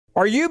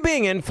Are you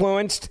being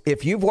influenced?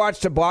 If you've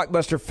watched a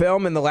blockbuster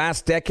film in the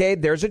last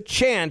decade, there's a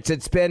chance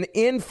it's been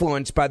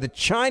influenced by the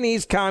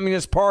Chinese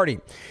Communist Party.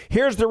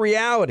 Here's the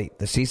reality.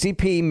 The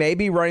CCP may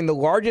be running the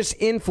largest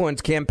influence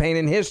campaign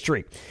in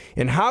history.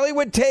 In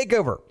Hollywood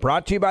Takeover,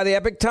 brought to you by the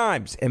Epoch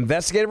Times,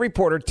 investigative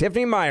reporter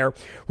Tiffany Meyer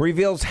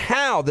reveals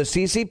how the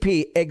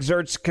CCP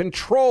exerts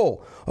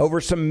control over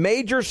some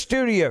major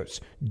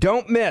studios.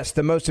 Don't miss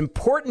the most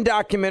important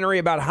documentary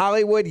about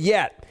Hollywood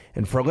yet.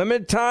 And for a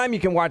limited time,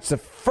 you can watch the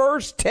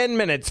first 10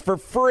 minutes for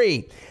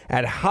free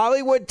at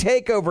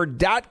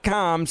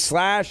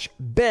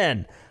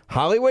HollywoodTakeover.com/Ben.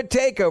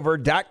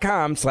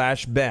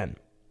 HollywoodTakeover.com/Ben.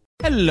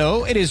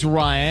 Hello, it is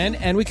Ryan,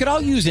 and we could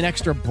all use an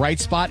extra bright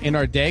spot in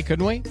our day,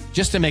 couldn't we?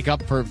 Just to make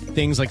up for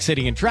things like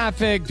sitting in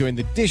traffic, doing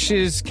the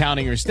dishes,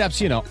 counting your steps,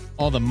 you know,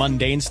 all the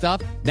mundane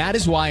stuff. That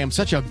is why I'm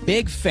such a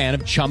big fan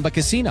of Chumba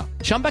Casino.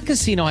 Chumba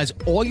Casino has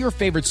all your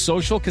favorite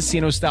social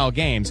casino-style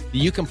games that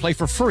you can play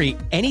for free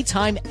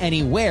anytime,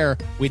 anywhere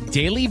with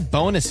daily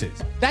bonuses.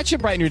 That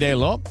should brighten your day a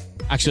little.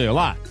 Actually, a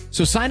lot.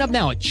 So sign up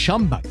now at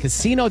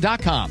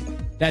ChumbaCasino.com.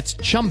 That's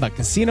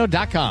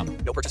ChumbaCasino.com.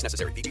 No purchase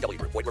necessary. VGW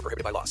Group. Void where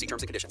prohibited by law. See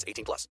terms and conditions.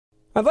 18+.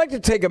 I'd like to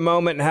take a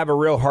moment and have a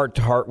real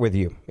heart-to-heart with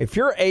you. If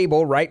you're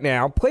able right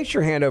now, place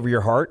your hand over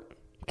your heart.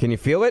 Can you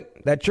feel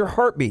it? That's your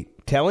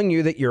heartbeat telling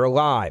you that you're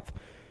alive.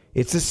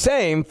 It's the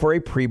same for a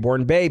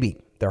preborn baby.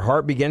 Their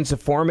heart begins to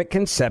form at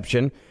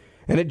conception,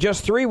 and at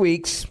just 3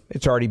 weeks,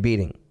 it's already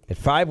beating. At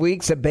 5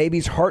 weeks, a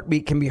baby's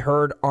heartbeat can be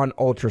heard on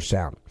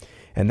ultrasound.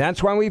 And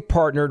that's why we've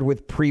partnered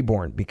with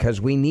Preborn, because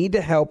we need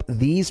to help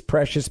these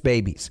precious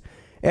babies.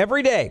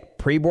 Every day,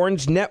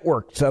 Preborn's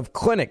networks of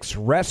clinics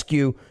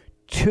rescue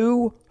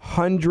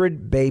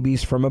 200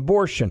 babies from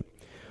abortion.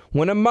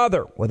 When a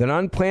mother with an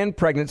unplanned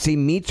pregnancy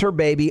meets her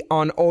baby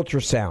on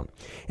ultrasound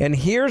and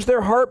hears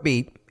their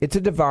heartbeat, it's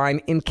a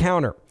divine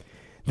encounter.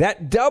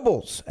 That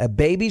doubles a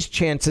baby's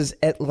chances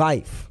at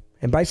life.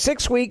 And by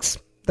 6 weeks,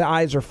 the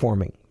eyes are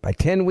forming. By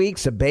 10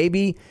 weeks, a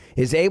baby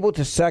is able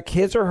to suck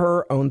his or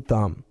her own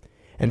thumb.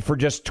 And for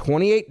just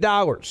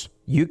 $28,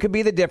 you could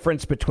be the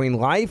difference between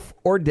life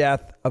or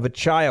death of a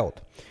child.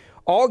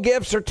 All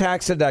gifts are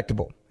tax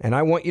deductible, and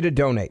I want you to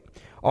donate.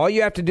 All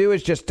you have to do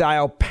is just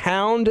dial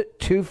pound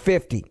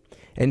 250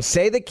 and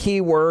say the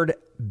keyword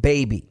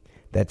baby.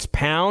 That's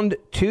pound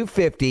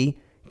 250,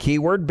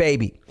 keyword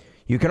baby.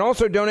 You can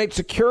also donate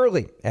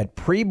securely at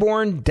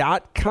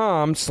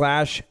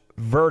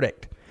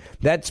preborn.com/verdict.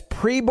 That's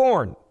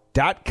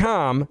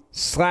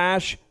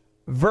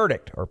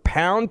preborn.com/verdict or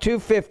pound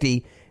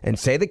 250 and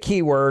say the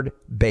keyword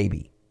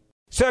baby.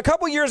 So a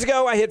couple years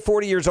ago, I hit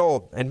 40 years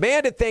old, and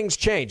man, did things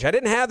change. I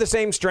didn't have the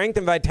same strength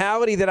and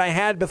vitality that I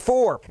had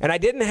before, and I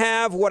didn't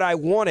have what I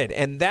wanted,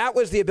 and that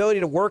was the ability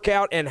to work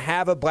out and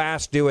have a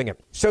blast doing it.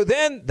 So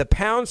then the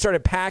pounds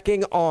started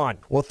packing on.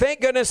 Well,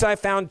 thank goodness I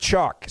found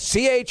Choq,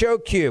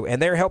 CHOQ,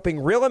 and they're helping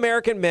real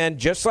American men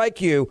just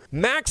like you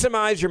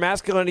maximize your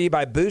masculinity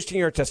by boosting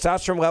your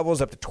testosterone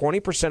levels up to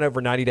 20% over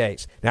 90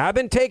 days. Now, I've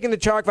been taking the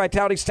Choq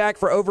Vitality Stack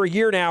for over a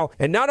year now,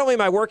 and not only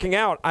am I working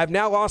out, I've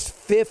now lost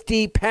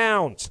 50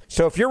 pounds.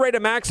 So if you're ready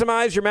to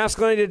maximize your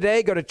masculinity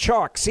today, go to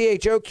Choq,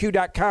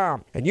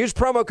 CHOQ.com, and use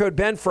promo code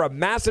Ben for a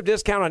massive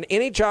discount on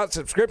any Choq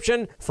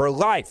subscription for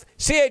life.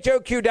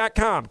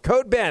 CHOQ.com,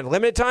 code Ben,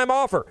 limited time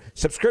offer.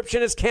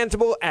 Subscription is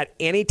cancelable at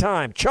any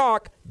time.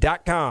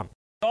 Choq.com.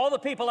 All the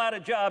people out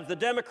of jobs the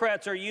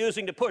Democrats are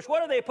using to push,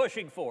 what are they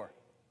pushing for?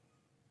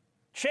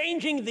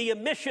 Changing the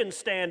emission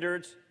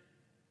standards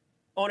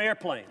on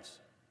airplanes.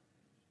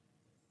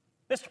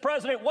 Mr.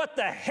 President, what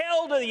the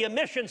hell do the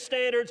emission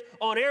standards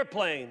on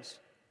airplanes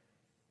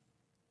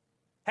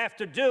have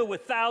to do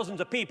with thousands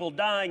of people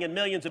dying and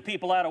millions of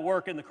people out of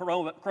work in the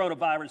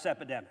coronavirus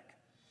epidemic?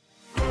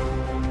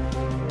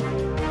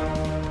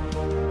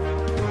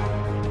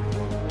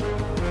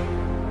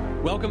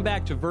 Welcome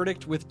back to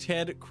Verdict with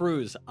Ted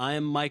Cruz. I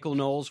am Michael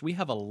Knowles. We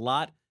have a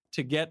lot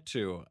to get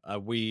to.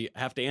 We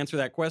have to answer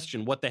that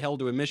question. What the hell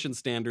do emission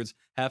standards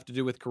have to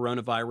do with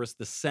coronavirus?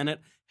 The Senate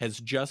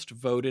has just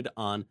voted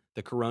on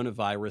the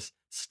coronavirus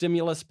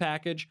stimulus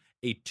package,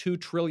 a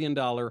 $2 trillion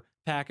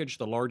package,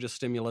 the largest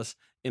stimulus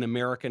in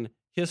American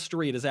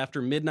history. It is after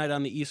midnight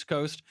on the East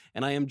Coast,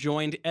 and I am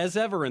joined, as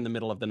ever in the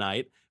middle of the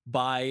night,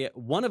 by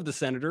one of the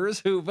senators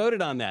who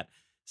voted on that,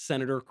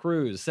 Senator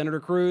Cruz. Senator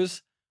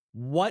Cruz,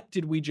 what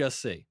did we just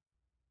see?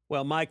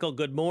 Well, Michael,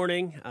 good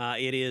morning.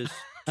 It is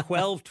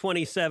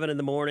 12:27 in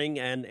the morning,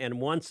 and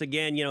once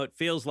again, you know, it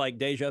feels like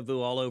deja vu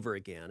all over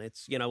again.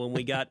 It's, you know, when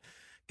we got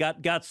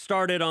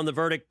started on the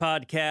Verdict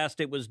podcast,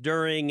 it was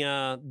during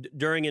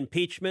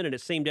impeachment, and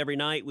it seemed every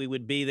night we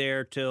would be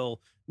there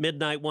till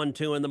midnight, 1,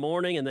 2 in the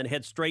morning, and then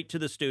head straight to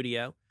the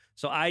studio.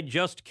 So I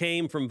just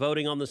came from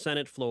voting on the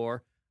Senate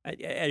floor.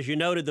 As you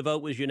noted, the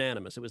vote was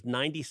unanimous. It was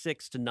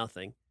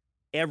 96-0.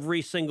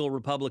 Every single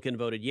Republican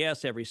voted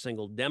yes. Every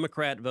single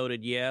Democrat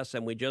voted yes.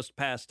 And we just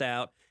passed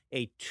out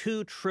a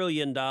 $2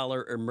 trillion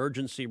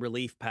emergency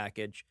relief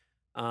package,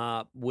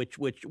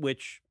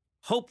 which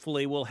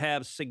hopefully will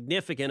have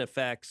significant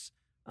effects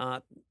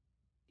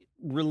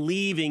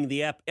relieving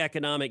the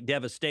economic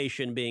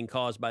devastation being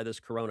caused by this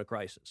corona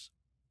crisis.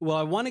 Well,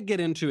 I want to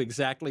get into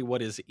exactly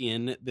what is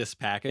in this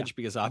package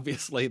because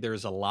obviously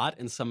there's a lot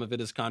and some of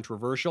it is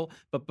controversial.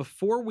 But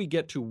before we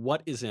get to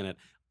what is in it,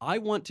 I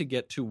want to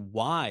get to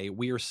why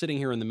we are sitting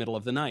here in the middle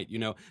of the night. You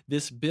know,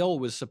 this bill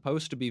was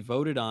supposed to be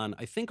voted on,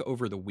 I think,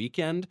 over the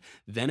weekend.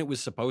 Then it was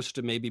supposed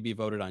to maybe be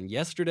voted on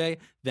yesterday,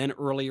 then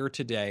earlier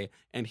today.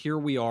 And here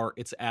we are.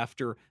 It's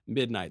after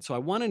midnight. So I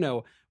want to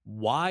know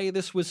why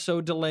this was so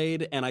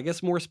delayed. And I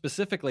guess more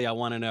specifically, I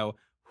want to know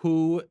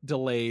who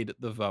delayed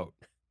the vote.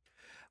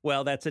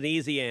 Well, that's an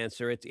easy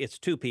answer. It's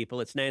two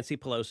people. It's Nancy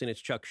Pelosi and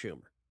it's Chuck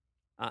Schumer.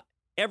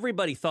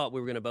 Everybody thought we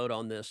were going to vote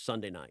on this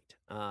Sunday night.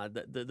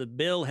 The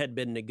bill had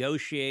been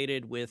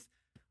negotiated with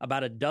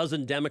about a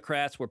dozen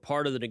Democrats were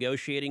part of the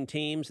negotiating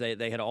teams.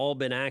 They had all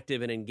been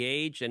active and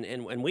engaged,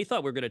 and we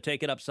thought we were going to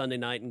take it up Sunday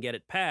night and get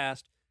it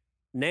passed.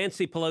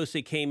 Nancy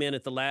Pelosi came in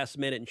at the last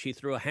minute and she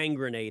threw a hand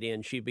grenade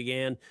in. She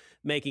began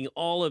making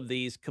all of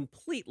these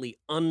completely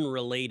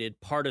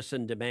unrelated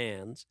partisan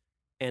demands.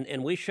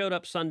 And we showed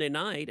up Sunday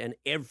night, and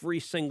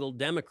every single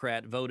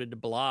Democrat voted to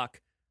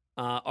block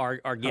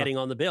our getting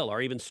on the bill,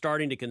 or even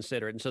starting to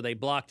consider it. And so they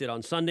blocked it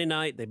on Sunday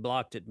night. They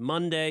blocked it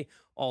Monday,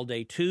 all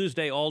day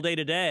Tuesday, all day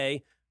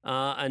today,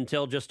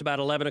 until just about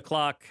 11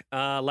 o'clock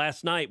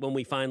last night when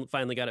we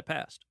finally got it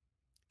passed.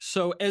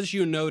 So as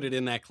you noted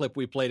in that clip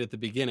we played at the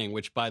beginning,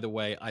 which, by the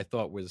way, I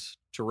thought was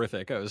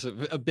terrific. I was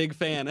a big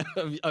fan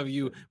of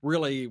you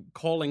really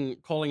calling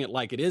it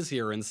like it is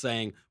here and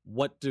saying,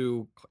 what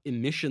do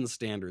emission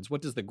standards,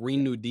 what does the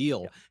Green New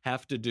Deal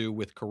have to do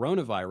with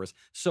coronavirus?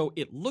 So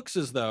it looks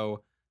as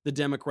though the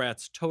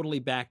Democrats totally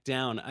backed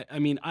down. I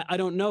mean, I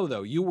don't know,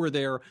 though. You were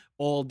there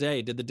all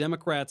day. Did the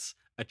Democrats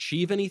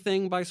achieve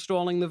anything by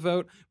stalling the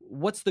vote?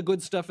 What's the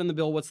good stuff in the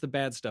bill? What's the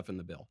bad stuff in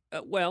the bill?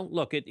 Well,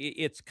 look,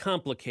 it's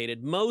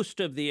complicated. Most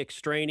of the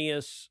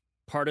extraneous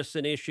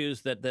partisan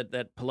issues that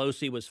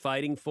Pelosi was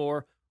fighting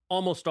for,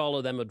 almost all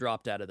of them have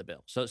dropped out of the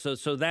bill. So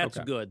that's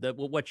good.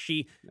 What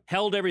she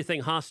held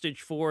everything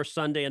hostage for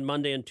Sunday and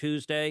Monday and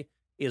Tuesday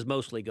is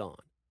mostly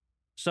gone.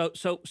 So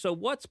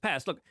what's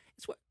passed? Look,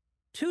 it's what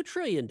 $2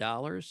 trillion.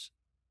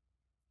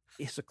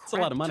 It's a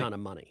crap ton of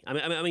money.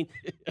 I mean,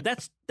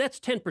 that's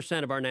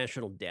 10% of our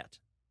national debt,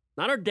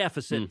 not our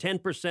deficit.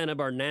 10% of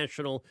our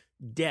national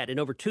debt. In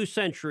over 2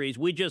 centuries,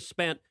 we just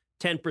spent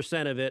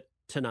 10% of it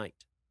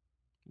tonight.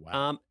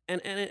 Wow. And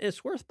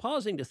it's worth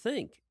pausing to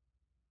think.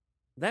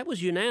 That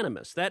was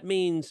unanimous. That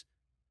means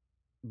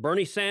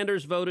Bernie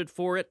Sanders voted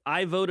for it,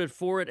 I voted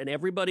for it, and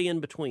everybody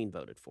in between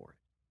voted for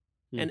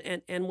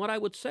it. And what I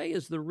would say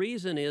is the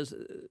reason is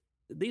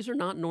these are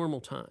not normal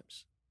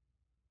times.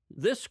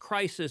 This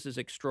crisis is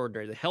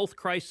extraordinary. The health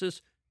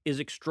crisis is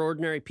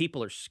extraordinary.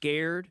 People are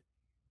scared.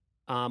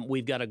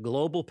 We've got a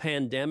global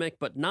pandemic,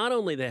 but not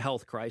only the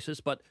health crisis,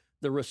 but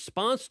the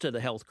response to the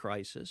health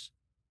crisis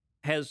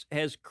has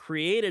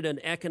created an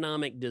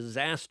economic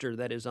disaster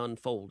that is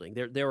unfolding.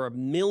 There are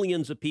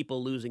millions of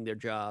people losing their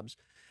jobs.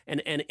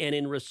 And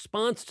in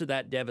response to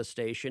that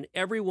devastation,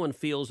 everyone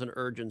feels an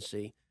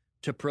urgency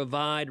to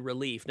provide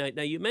relief.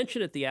 Now you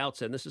mentioned at the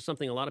outset, and this is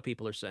something a lot of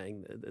people are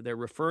saying, they're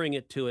referring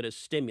to it as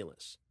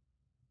stimulus.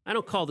 I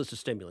don't call this a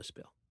stimulus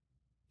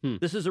bill.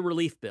 This is a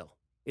relief bill.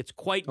 It's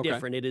quite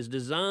different. It is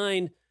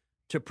designed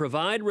to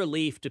provide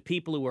relief to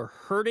people who are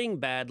hurting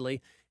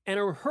badly and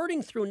are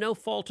hurting through no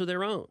fault of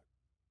their own.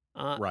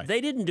 They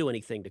didn't do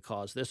anything to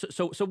cause this.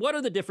 So what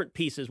are the different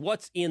pieces?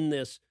 What's in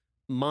this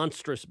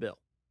monstrous bill?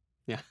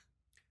 Yeah.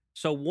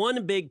 So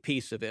one big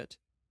piece of it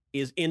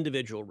is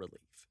individual relief.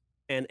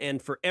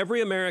 And for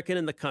every American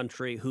in the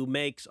country who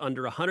makes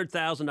under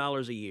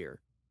 $100,000 a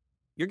year,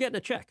 you're getting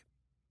a check.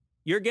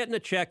 You're getting a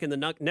check in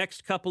the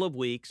next couple of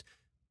weeks.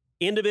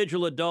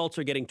 Individual adults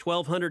are getting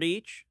 $1,200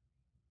 each.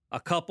 A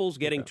couple's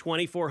getting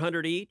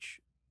 $2,400 each.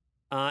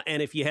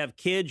 And if you have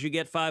kids, you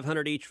get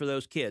 $500 each for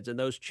those kids. And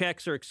those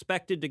checks are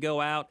expected to go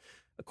out.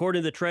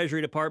 According to the Treasury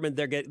Department,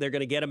 they're going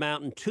to get them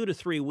out in 2 to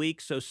 3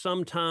 weeks. So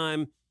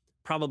sometime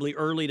probably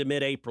early to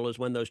mid-April is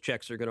when those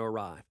checks are going to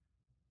arrive.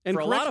 And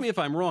correct me if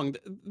I'm wrong,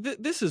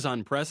 this is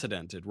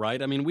unprecedented,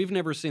 right? I mean, we've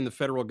never seen the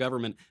federal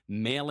government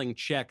mailing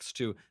checks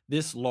to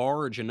this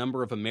large a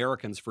number of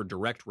Americans for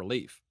direct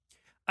relief.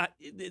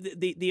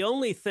 The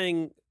only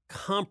thing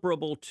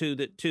comparable to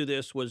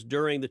this was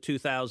during the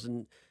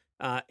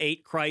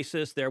 2008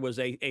 crisis. There was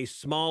a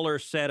smaller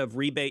set of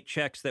rebate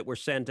checks that were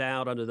sent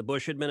out under the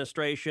Bush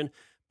administration,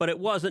 but it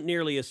wasn't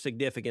nearly as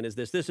significant as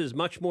this. This is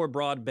much more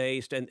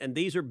broad-based, and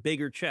these are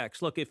bigger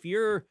checks. Look, if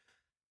you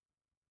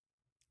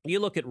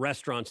look at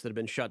restaurants that have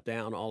been shut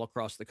down all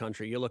across the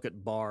country, you look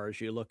at bars,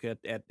 you look at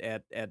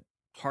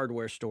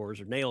hardware stores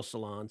or nail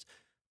salons,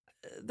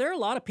 there are a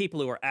lot of people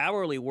who are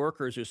hourly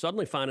workers who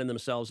suddenly finding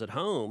themselves at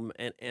home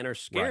and are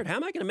scared. How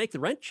am I going to make the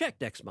rent check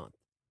next month?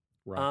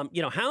 How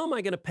am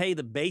I going to pay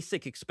the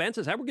basic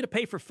expenses? How are we going to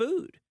pay for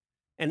food?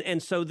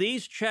 And so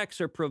these checks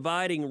are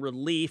providing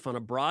relief on a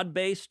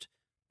broad-based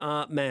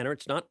manner.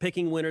 It's not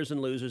picking winners and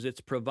losers.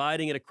 It's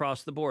providing it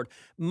across the board.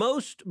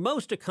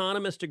 Most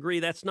economists agree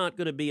that's not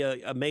going to be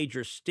a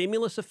major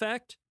stimulus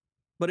effect,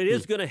 But it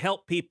is going to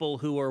help people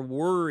who are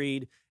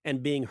worried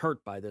and being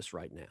hurt by this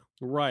right now.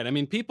 Right. I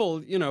mean, people,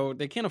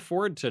 they can't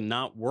afford to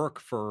not work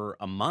for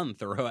a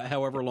month or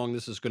however long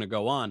this is going to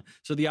go on.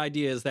 So the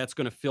idea is that's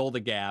going to fill the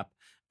gap.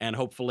 And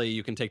hopefully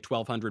you can take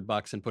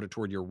 $1,200 and put it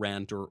toward your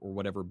rent or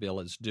whatever bill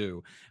is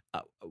due.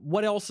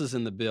 What else is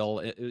in the bill,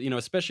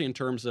 especially in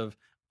terms of,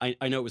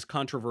 I know it was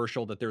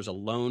controversial that there's a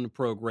loan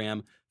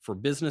program for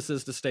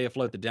businesses to stay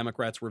afloat. The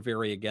Democrats were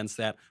very against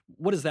that.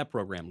 What does that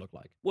program look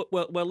like?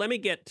 Well, let me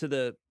get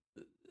to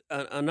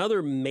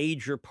another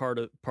major part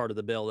of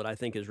the bill that I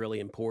think is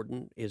really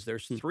important is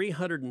there's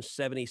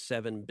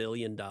 $377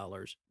 billion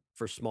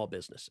for small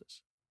businesses.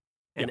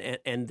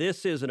 And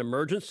this is an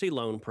emergency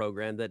loan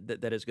program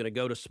that is going to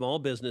go to small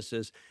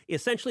businesses,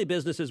 essentially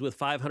businesses with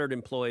 500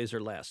 employees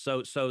or less.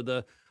 So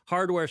the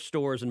hardware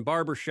stores and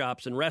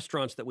barbershops and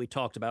restaurants that we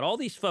talked about, all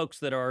these folks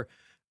that are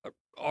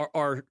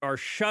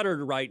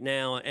shuttered right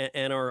now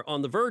and are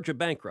on the verge of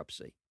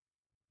bankruptcy.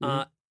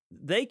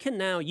 You can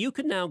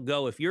now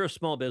go, if you're a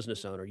small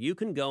business owner, you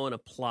can go and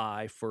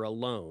apply for a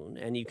loan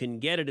and you can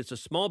get it. It's a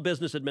Small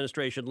Business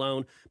Administration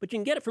loan, but you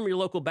can get it from your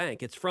local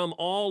bank. It's from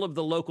all of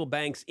the local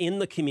banks in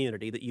the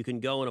community that you can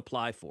go and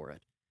apply for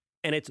it.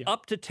 And it's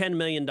up to $10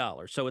 million.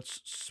 So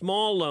it's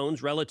small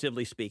loans,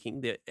 relatively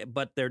speaking,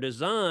 but they're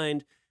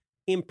designed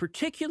in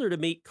particular to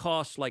meet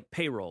costs like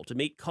payroll, to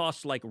meet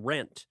costs like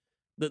rent,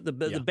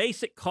 the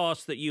basic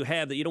costs that you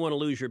have that you don't want to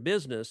lose your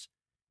business.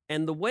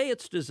 And the way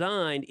it's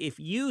designed, if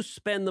you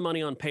spend the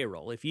money on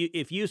payroll, if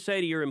you say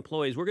to your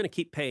employees, we're going to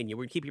keep paying you,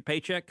 we're going to keep your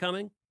paycheck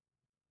coming,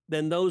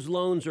 then those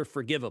loans are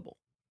forgivable.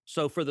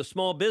 So for the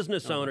small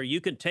business owner,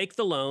 you can take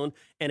the loan,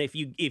 and if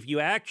you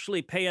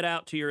actually pay it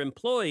out to your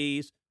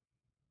employees,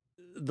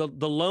 the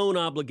loan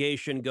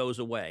obligation goes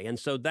away. And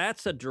so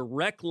that's a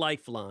direct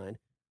lifeline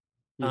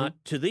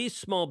to these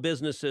small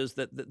businesses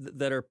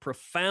that are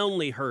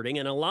profoundly hurting.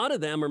 And a lot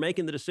of them are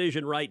making the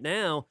decision right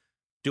now,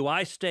 do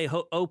I stay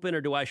open or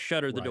do I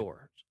shutter the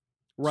doors?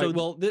 Right. So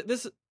well,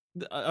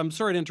 I'm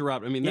sorry to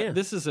interrupt. I mean,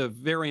 this is a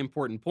very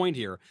important point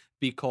here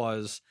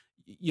because,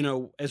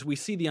 as we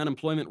see the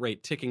unemployment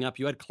rate ticking up,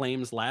 you had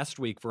claims last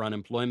week for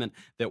unemployment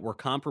that were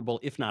comparable,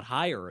 if not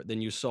higher,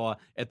 than you saw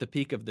at the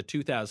peak of the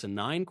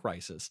 2009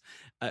 crisis.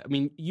 I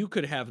mean, you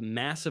could have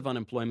massive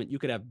unemployment. You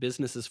could have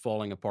businesses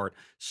falling apart.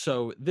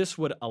 So this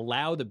would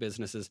allow the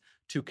businesses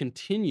to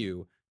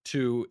continue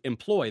to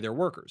employ their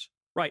workers.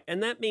 Right.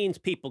 And that means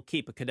people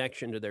keep a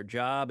connection to their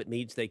job. It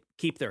means they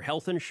keep their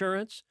health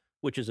insurance,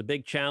 which is a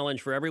big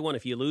challenge for everyone.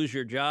 If you lose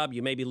your job,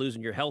 you may be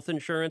losing your health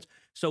insurance.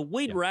 So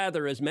we'd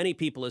rather as many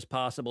people as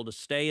possible to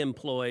stay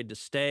employed, to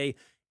stay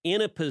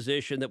in a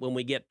position that when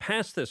we get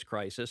past this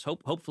crisis,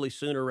 hopefully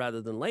sooner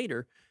rather than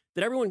later,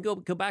 that everyone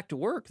go back to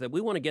work, that we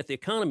want to get the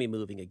economy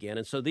moving again.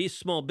 And so these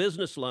small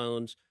business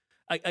loans,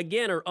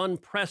 again, are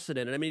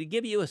unprecedented. I mean, to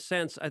give you a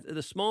sense,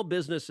 the Small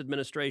Business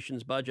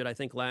Administration's budget, I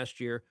think last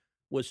year,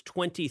 was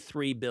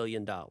 $23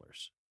 billion.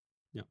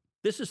 Yeah.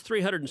 This is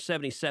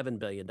 $377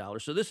 billion.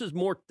 So this is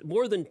more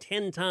than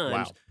 10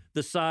 times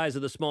the size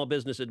of the Small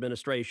Business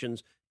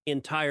Administration's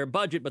entire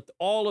budget. But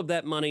all of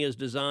that money is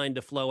designed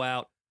to flow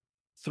out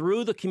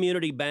through the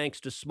community banks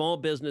to small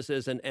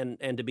businesses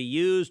and to be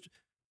used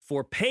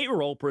for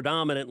payroll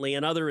predominantly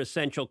and other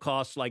essential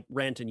costs like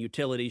rent and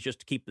utilities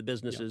just to keep the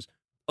businesses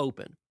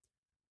open.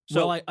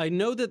 So, well, I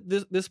know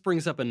that this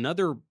brings up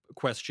another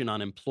question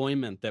on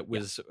employment that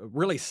was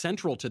really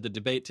central to the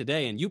debate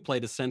today, and you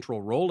played a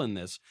central role in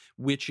this,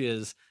 which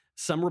is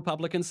some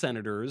Republican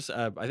senators,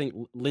 I think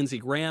Lindsey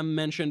Graham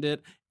mentioned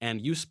it,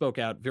 and you spoke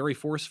out very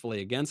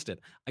forcefully against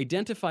it,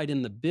 identified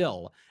in the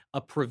bill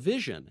a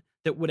provision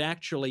that would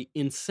actually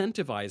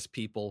incentivize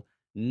people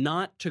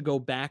not to go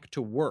back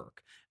to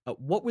work.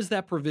 What was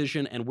that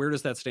provision, and where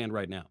does that stand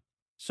right now?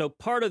 So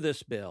part of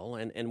this bill,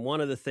 and one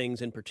of the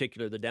things in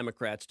particular the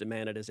Democrats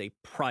demanded as a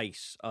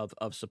price of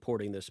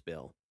supporting this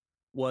bill,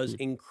 was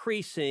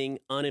increasing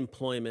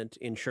unemployment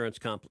insurance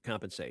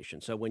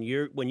compensation. So when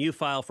you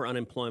file for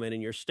unemployment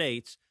in your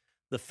states,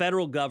 the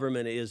federal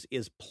government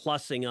is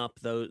plussing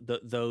up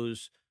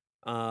those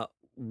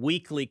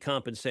weekly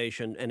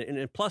compensation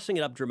and plussing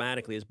it up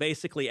dramatically, is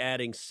basically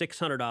adding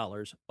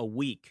 $600 a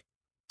week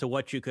to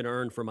what you can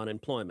earn from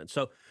unemployment.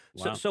 So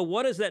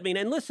what does that mean?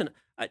 And listen,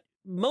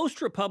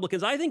 most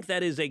Republicans, I think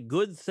that is a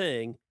good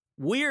thing.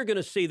 We're going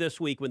to see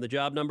this week when the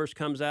job numbers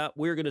comes out,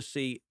 we're going to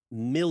see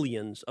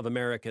millions of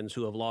Americans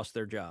who have lost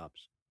their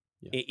jobs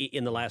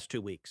in the last 2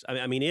 weeks.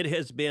 I mean, it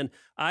has been,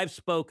 I've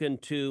spoken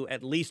to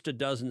at least a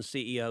dozen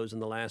CEOs in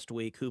the last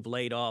week who've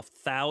laid off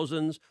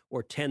thousands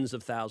or tens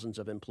of thousands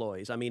of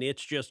employees. I mean,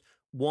 it's just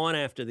one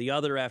after the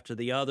other after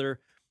the other.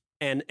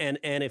 And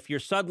if you're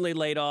suddenly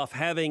laid off,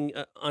 having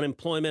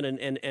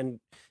unemployment and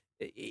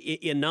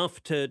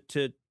enough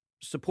to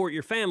support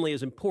your family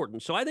is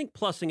important. So I think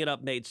plussing it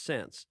up made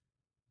sense.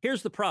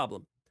 Here's the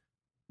problem.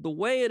 The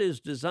way it is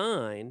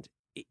designed,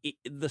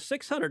 the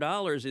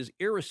 $600 is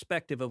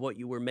irrespective of what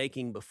you were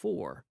making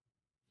before,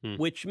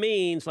 which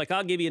means, like,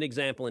 I'll give you an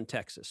example in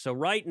Texas. So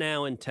right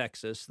now in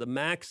Texas, the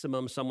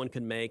maximum someone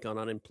can make on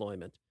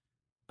unemployment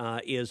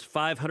is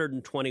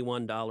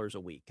 $521 a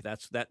week.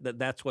 That's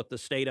what the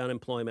state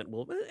unemployment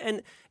will,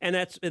 and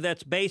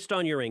that's based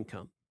on your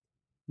income.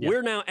 Yeah.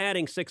 We're now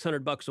adding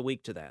 $600 a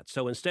week to that.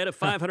 So instead of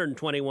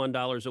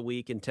 $521 a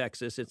week in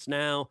Texas, it's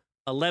now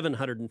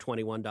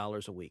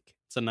 $1,121 a week.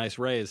 It's a nice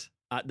raise.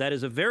 That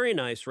is a very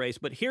nice raise.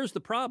 But here's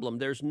the problem: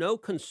 there's no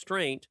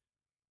constraint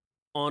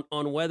on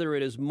whether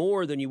it is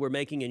more than you were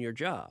making in your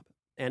job,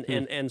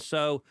 and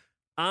so.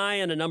 I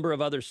and a number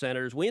of other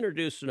senators, we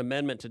introduced an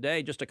amendment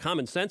today, just a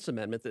common sense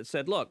amendment that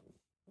said, look,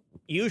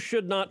 you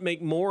should not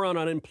make more on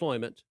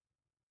unemployment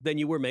than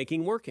you were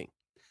making working.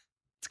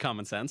 It's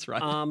common sense,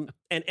 right?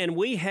 And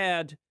we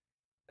had,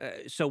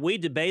 so we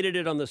debated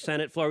it on the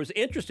Senate floor. It was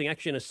interesting.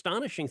 Actually, an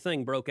astonishing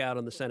thing broke out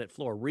on the Senate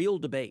floor, real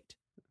debate.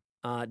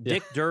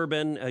 Dick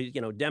Durbin,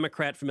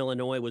 Democrat from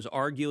Illinois, was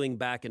arguing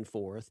back and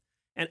forth.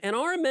 And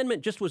our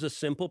amendment just was a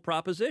simple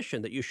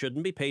proposition that you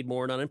shouldn't be paid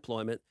more in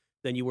unemployment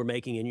than you were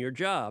making in your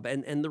job.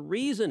 And the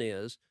reason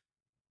is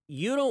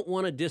you don't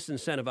want to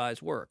disincentivize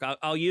work.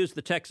 I'll use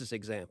the Texas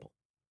example.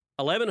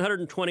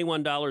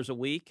 $1,121 a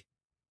week,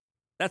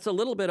 that's a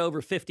little bit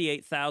over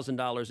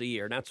 $58,000 a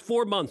year. Now, it's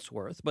 4 months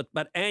worth, but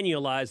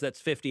annualized, that's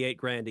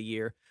 $58,000 a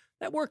year.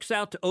 That works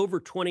out to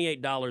over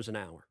 $28 an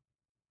hour.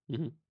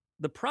 Mm-hmm.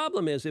 The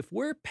problem is if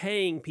we're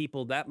paying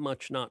people that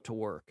much not to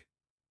work,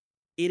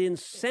 it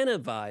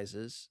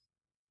incentivizes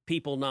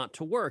people not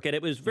to work. And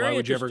it was very Why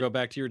would you ever interesting. go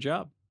back to your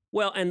job?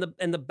 Well, and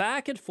the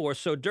back and forth.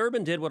 So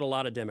Durbin did what a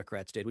lot of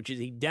Democrats did, which is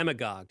he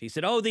demagogued. He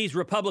said, "Oh, these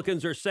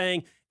Republicans are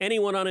saying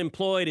anyone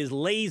unemployed is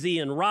lazy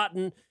and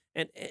rotten."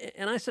 And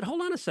I said, "Hold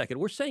on a second.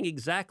 We're saying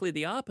exactly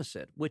the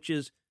opposite, which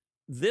is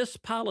this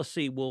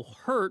policy will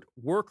hurt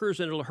workers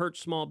and it'll hurt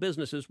small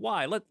businesses.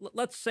 Why?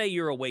 Let's say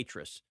you're a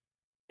waitress,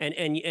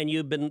 and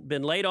you've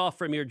been laid off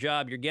from your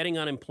job. You're getting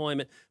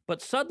unemployment,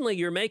 but suddenly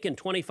you're making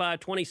 $25,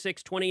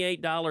 $26,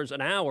 $28 an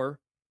hour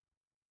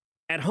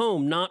at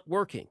home, not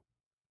working."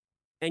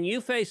 And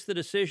you face the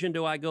decision,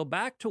 do I go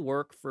back to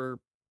work for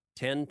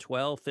 $10,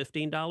 $12,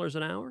 $15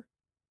 an hour?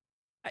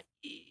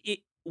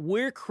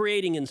 We're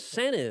creating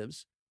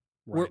incentives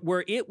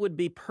where it would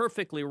be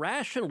perfectly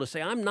rational to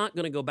say, I'm not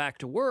going to go back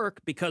to work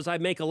because I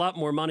make a lot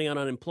more money on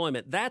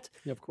unemployment. That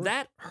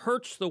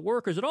hurts the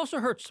workers. It also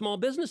hurts small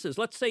businesses.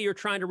 Let's say you're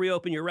trying to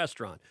reopen your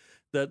restaurant.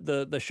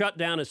 The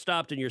shutdown has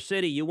stopped in your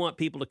city. You want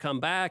people to come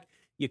back.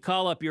 You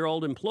call up your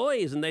old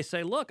employees and they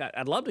say, look,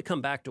 I'd love to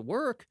come back to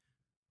work,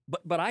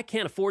 but I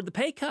can't afford the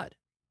pay cut.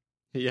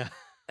 Yeah.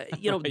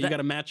 You got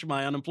to match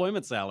my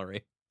unemployment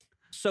salary.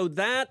 So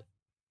that,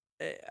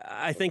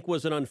 I think,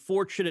 was an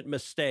unfortunate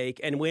mistake.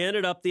 And we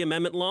ended up, the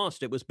amendment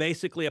lost. It was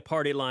basically a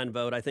party line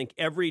vote. I think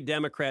every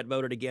Democrat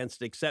voted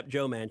against it except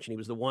Joe Manchin. He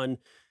was the one,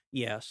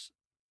 yes.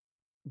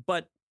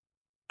 But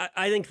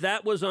I think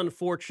that was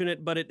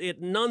unfortunate. But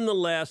it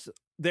nonetheless,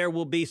 there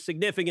will be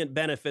significant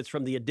benefits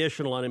from the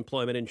additional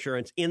unemployment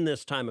insurance in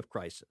this time of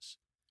crisis.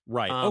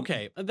 Right.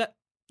 Okay.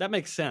 That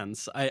makes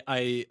sense.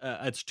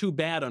 It's too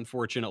bad,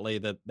 unfortunately,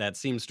 that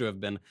seems to have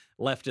been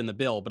left in the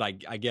bill. But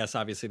I guess,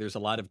 obviously, there's a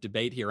lot of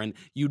debate here. And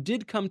you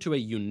did come to a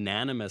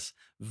unanimous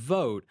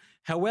vote.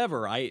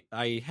 However, I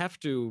have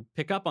to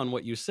pick up on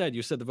what you said.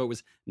 You said the vote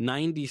was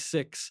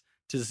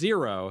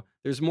 96-0.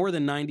 There's more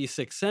than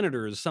 96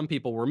 senators. Some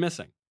people were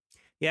missing.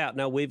 Yeah.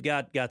 No, we've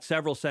got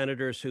several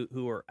senators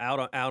who are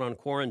out on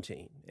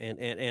quarantine.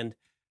 And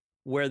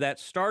where that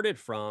started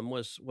from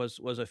was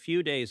a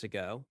few days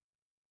ago.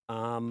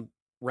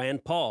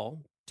 Rand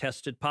Paul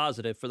tested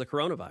positive for the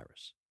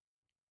coronavirus.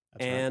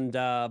 That's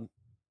right.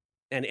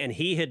 And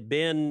he had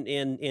been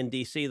in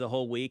D.C. the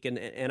whole week. And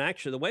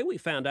actually, the way we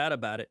found out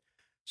about it,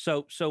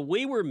 so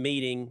we were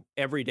meeting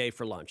every day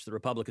for lunch, the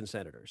Republican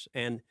senators.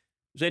 And it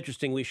was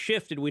interesting. We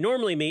shifted. We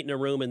normally meet in a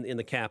room in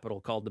the Capitol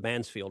called the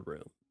Mansfield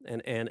Room.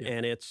 And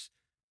it's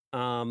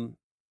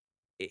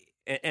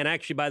and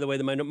actually, by the way,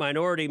 the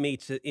minority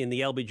meets in the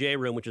LBJ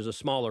room, which is a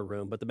smaller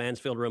room, but the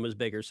Mansfield room is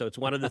bigger. So it's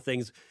one of the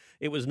things.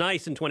 It was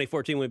nice in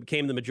 2014 when we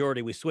became the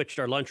majority. We switched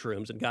our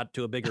lunchrooms and got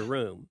to a bigger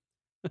room.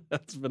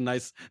 That's a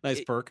nice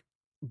perk.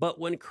 But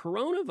when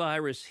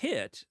coronavirus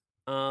hit,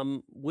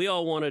 we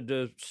all wanted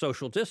to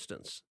social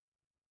distance.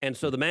 And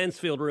so the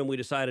Mansfield room we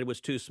decided was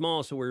too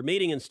small. So we were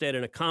meeting instead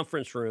in a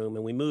conference room.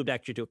 And we moved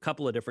actually to a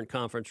couple of different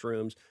conference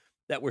rooms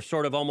that were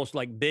sort of almost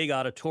like big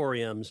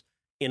auditoriums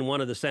in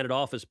one of the Senate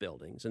office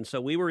buildings. And so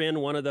we were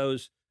in one of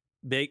those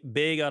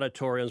big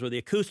auditoriums where the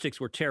acoustics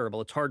were terrible.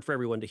 It's hard for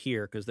everyone to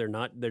hear because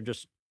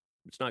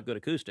it's not good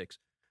acoustics.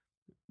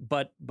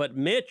 But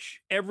Mitch,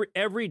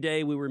 every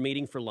day we were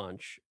meeting for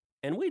lunch,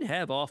 and we'd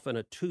have often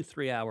a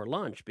 2-3 hour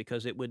lunch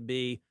because it would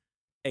be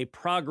a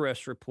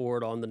progress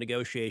report on the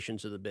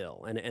negotiations of the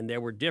bill. And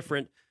there were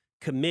different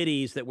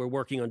committees that were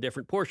working on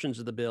different portions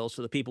of the bill.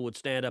 So the people would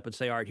stand up and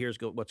say, all right, here's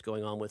what's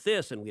going on with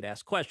this. And we'd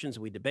ask questions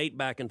and we'd debate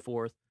back and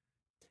forth.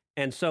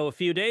 And so a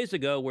few days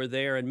ago, we're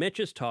there and Mitch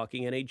is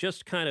talking and he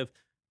just kind of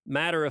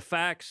matter of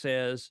fact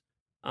says,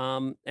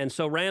 and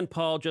so Rand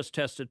Paul just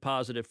tested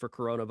positive for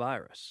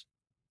coronavirus.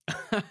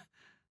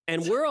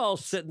 And we're all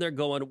sitting there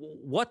going,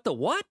 what the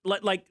what?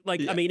 Like,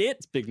 yeah, I mean,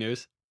 it's big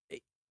news.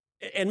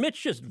 And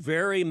Mitch just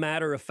very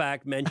matter of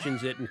fact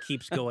mentions it and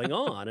keeps going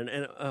on,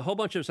 and a whole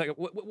bunch of second.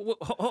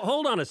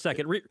 Hold on a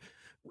second.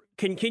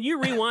 Can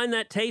you rewind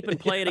that tape and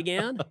play it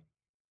again?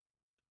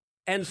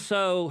 And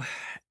so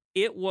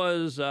it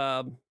was.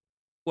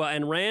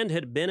 And Rand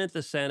had been at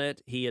the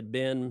Senate. He had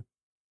been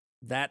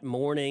that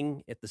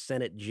morning at the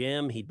Senate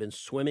gym. He'd been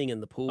swimming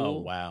in the pool. Oh,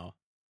 wow.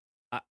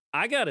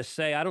 I got to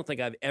say, I don't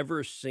think I've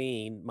ever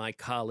seen my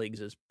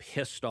colleagues as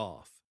pissed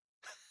off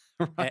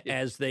Right.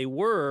 as they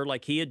were.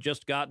 Like, he had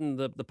just gotten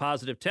the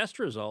positive test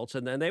results,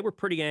 and then they were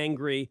pretty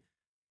angry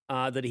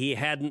that he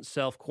hadn't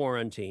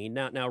self-quarantined.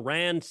 Now,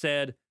 Rand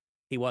said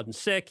he wasn't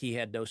sick. He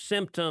had no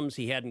symptoms.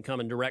 He hadn't come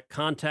in direct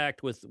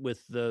contact with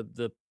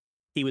the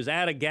he was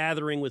at a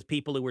gathering with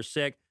people who were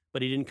sick,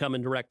 but he didn't come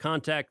in direct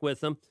contact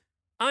with them.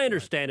 I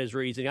understand his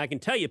reasoning. I can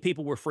tell you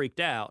people were freaked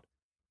out.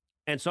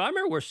 And so I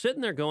remember we're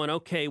sitting there going,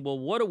 okay, well,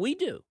 what do we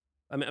do?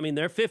 I mean,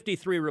 there are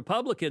 53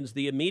 Republicans.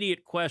 The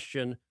immediate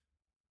question,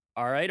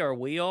 all right, are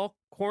we all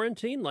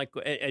quarantined? Like,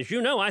 as you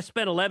know, I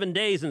spent 11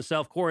 days in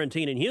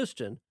self-quarantine in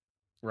Houston.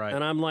 Right.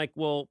 And I'm like,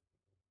 well,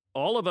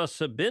 all of us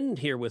have been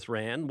here with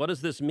Rand. What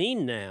does this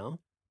mean now?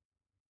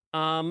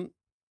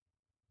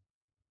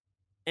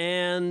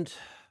 And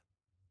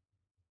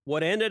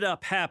what ended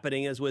up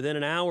happening is within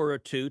an hour or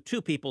two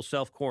people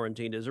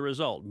self-quarantined as a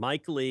result,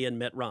 Mike Lee and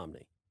Mitt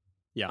Romney.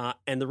 Yeah.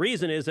 And the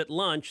reason is at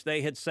lunch,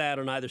 they had sat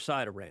on either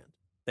side of Rand.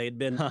 They had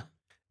been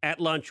at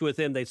lunch with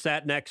him. They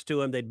sat next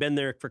to him. They'd been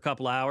there for a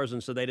couple hours.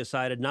 And so they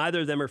decided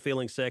neither of them are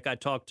feeling sick. I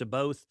talked to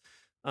both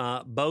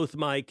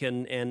Mike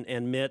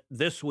and Mitt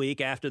this week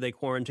after they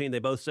quarantined. They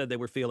both said they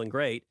were feeling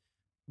great.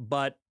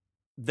 But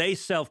they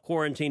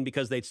self-quarantined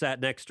because they'd sat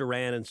next to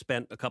Rand and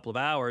spent a couple of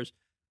hours.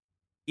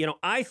 You know,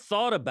 I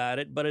thought about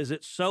it, but as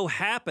it so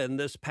happened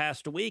this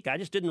past week, I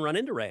just didn't run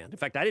into Rand. In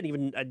fact, I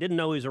didn't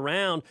know he was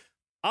around.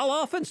 I'll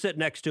often sit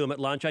next to him at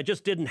lunch. I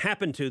just didn't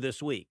happen to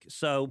this week.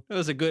 So it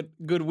was a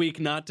good week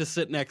not to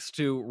sit next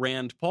to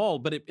Rand Paul,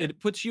 but it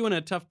puts you in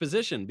a tough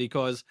position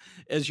because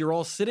as you're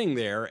all sitting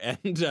there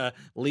and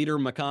Leader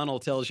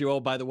McConnell tells you, oh,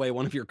 by the way,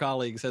 one of your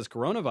colleagues has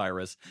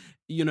coronavirus,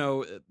 you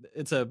know,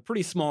 it's a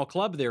pretty small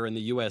club there in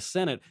the U.S.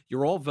 Senate.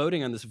 You're all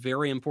voting on this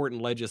very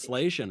important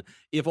legislation.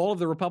 If all of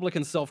the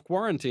Republicans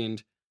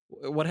self-quarantined,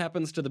 what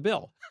happens to the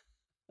bill?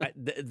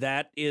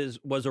 That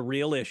was a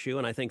real issue,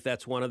 and I think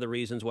that's one of the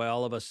reasons why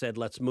all of us said,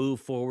 let's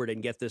move forward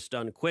and get this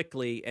done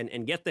quickly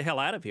and get the hell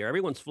out of here.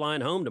 Everyone's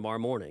flying home tomorrow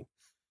morning.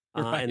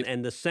 Right.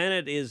 And the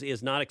Senate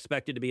is not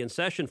expected to be in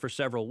session for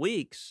several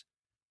weeks.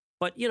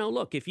 But, you know,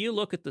 look, if you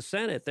look at the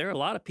Senate, there are a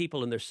lot of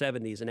people in their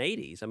 70s and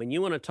 80s. I mean,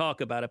 you want to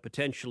talk about a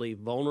potentially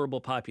vulnerable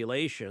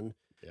population.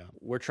 Yeah.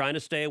 We're trying to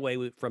stay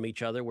away from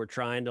each other. We're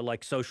trying to,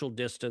 like, social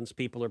distance.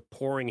 People are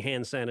pouring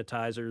hand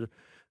sanitizer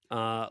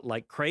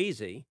like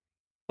crazy.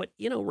 But,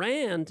 you know,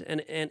 Rand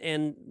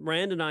and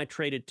Rand and I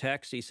traded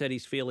texts. He said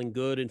he's feeling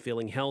good and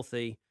feeling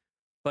healthy.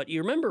 But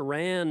you remember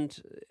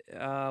Rand,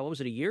 what was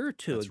it, a year or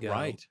two ago?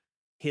 Right.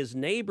 His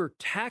neighbor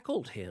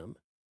tackled him,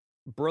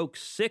 broke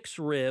 6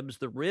 ribs.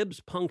 The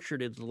ribs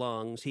punctured his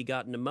lungs. He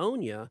got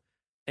pneumonia,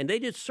 and they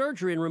did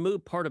surgery and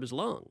removed part of his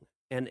lung.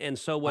 And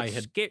so what's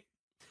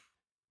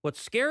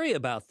scary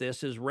about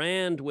this is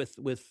Rand,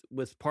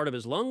 with part of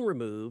his lung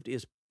removed,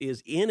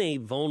 is in a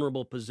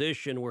vulnerable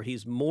position where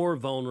he's more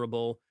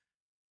vulnerable.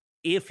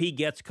 If he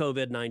gets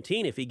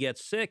COVID-19, if he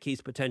gets sick, he's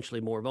potentially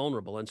more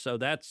vulnerable. And so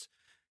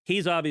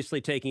he's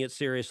obviously taking it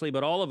seriously,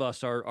 but all of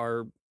us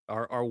are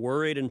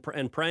worried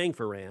and praying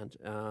for Rand.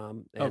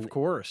 Of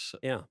course.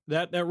 Yeah.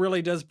 That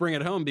really does bring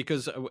it home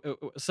because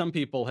some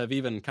people have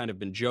even kind of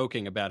been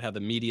joking about how the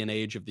median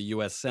age of the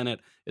U.S. Senate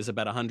is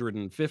about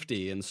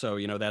 150. And so,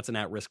 you know, that's an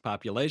at-risk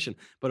population.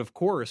 But of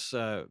course,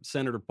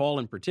 Senator Paul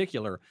in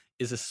particular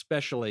is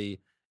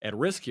especially at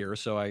risk here.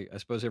 So I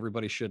suppose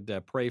everybody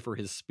should pray for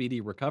his speedy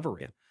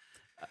recovery. Yeah.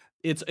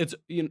 It's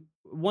you know,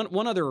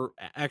 one other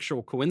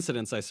actual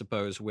coincidence, I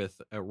suppose,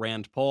 with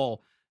Rand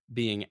Paul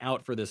being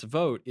out for this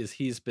vote is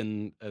he's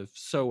been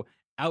so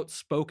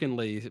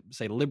outspokenly,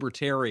 say,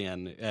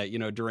 libertarian, you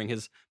know, during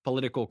his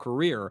political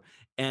career,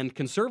 and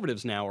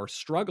conservatives now are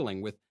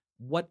struggling with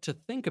what to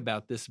think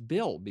about this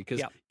bill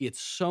because it's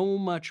so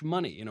much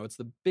money. You know, it's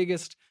the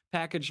biggest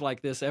package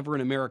like this ever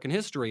in American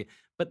history,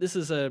 but this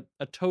is a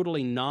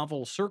totally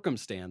novel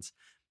circumstance.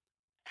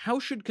 How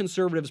should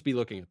conservatives be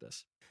looking at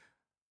this?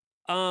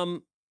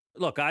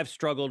 Look, I've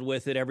struggled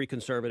with it. Every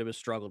conservative has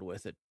struggled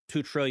with it.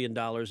 $2 trillion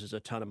is a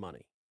ton of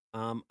money.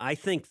 I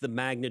think the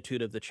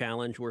magnitude of the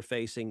challenge we're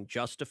facing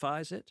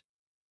justifies it.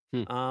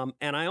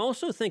 And I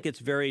also think it's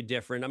very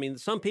different. I mean,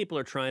 some people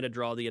are trying to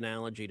draw the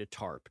analogy to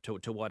TARP,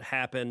 to what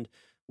happened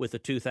with the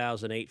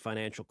 2008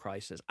 financial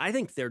crisis. I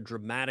think they're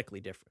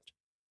dramatically different.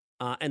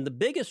 And the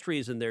biggest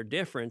reason they're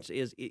different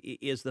is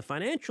the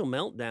financial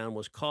meltdown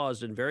was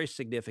caused in very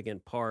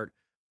significant part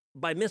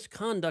by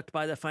misconduct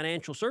by the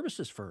financial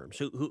services firms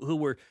who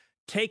were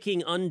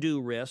taking undue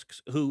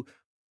risks, who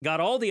got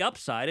all the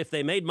upside. If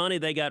they made money,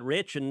 they got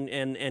rich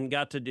and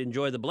got to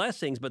enjoy the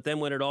blessings. But then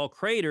when it all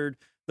cratered,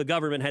 the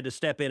government had to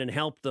step in and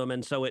help them.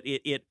 And so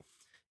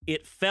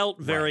it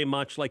felt very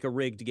much like a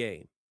rigged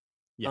game.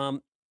 Yeah.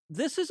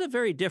 this is a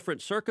very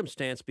different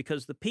circumstance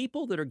because the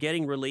people that are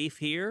getting relief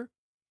here,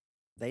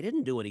 they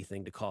didn't do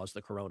anything to cause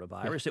the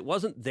coronavirus. It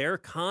wasn't their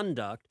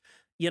conduct.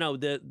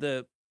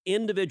 The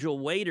individual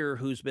waiter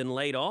who's been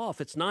laid off,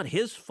 it's not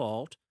his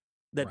fault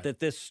that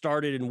this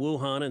started in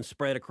Wuhan and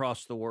spread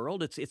across the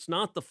world. It's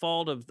not the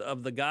fault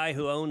of the guy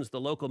who owns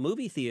the local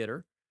movie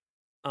theater.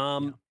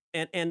 And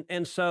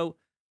so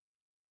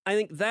I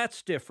think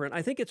that's different.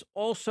 I think it's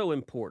also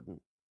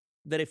important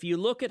that if you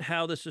look at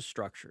how this is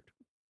structured,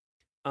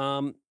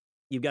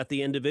 you've got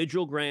the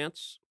individual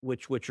grants,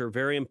 which are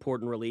very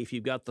important relief.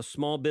 You've got the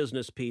small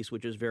business piece,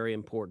 which is very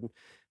important.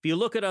 If you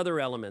look at other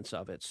elements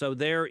of it, so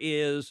there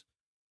is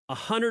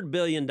 $100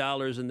 billion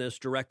in this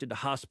directed to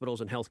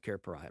hospitals and healthcare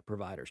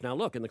providers. Now,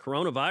 look, in the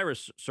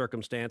coronavirus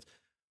circumstance,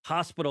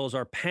 hospitals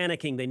are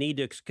panicking. They need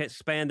to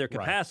expand their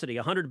capacity.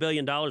 $100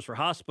 billion for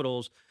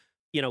hospitals,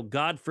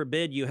 God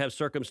forbid you have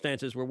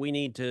circumstances where we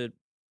need to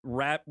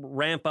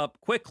ramp up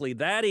quickly.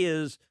 That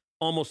is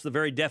almost the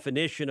very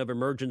definition of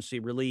emergency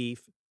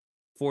relief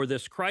for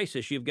this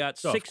crisis. You've got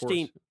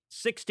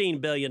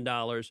 $16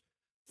 billion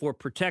for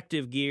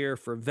protective gear,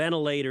 for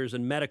ventilators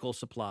and medical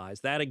supplies.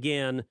 That,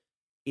 again,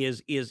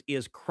 is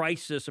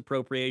crisis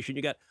appropriation.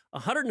 You got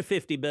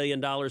 $150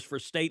 billion for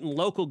state and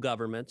local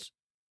governments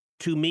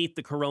to meet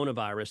the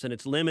coronavirus, and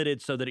it's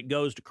limited so that it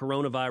goes to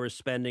coronavirus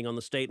spending on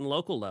the state and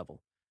local level.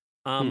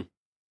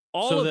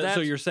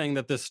 So you're saying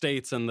that the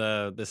states and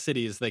the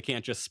cities, they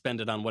can't just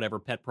spend it on whatever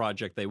pet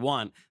project they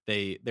want.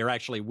 There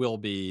actually will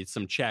be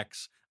some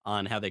checks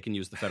on how they can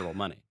use the federal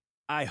money.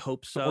 I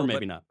hope so. Or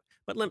maybe not.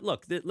 But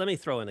let me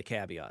throw in a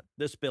caveat.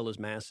 This bill is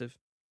massive.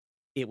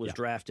 It was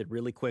drafted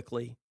really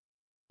quickly.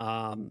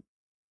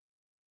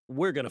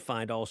 We're going to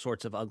find all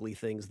sorts of ugly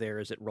things there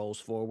as it rolls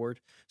forward.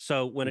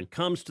 So when it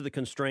comes to the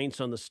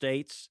constraints on the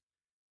states,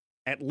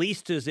 at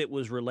least as it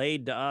was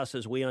relayed to us,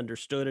 as we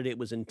understood it, it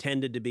was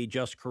intended to be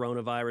just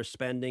coronavirus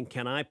spending.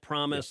 Can I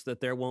promise that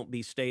there won't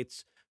be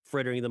states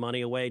frittering the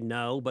money away?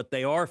 No, but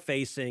they are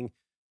facing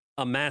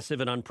a massive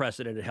and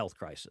unprecedented health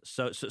crisis.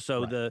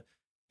 So the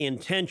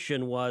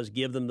intention was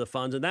give them the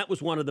funds. And that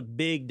was one of the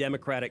big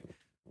Democratic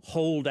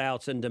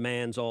holdouts and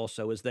demands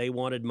also, is they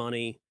wanted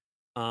money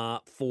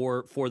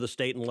for the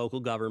state and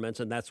local governments.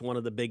 And that's one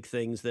of the big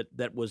things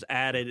that was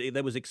added,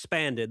 that was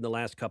expanded in the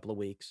last couple of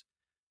weeks.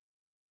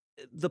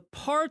 The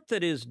part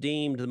that is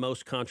deemed the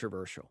most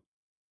controversial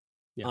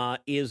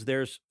is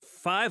there's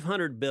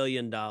 $500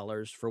 billion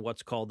for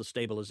what's called the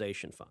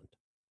Stabilization Fund.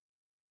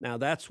 Now,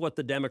 that's what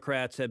the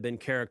Democrats have been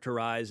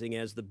characterizing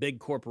as the big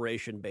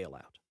corporation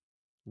bailout.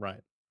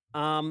 Right.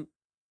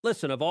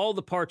 Listen, of all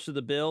the parts of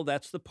the bill,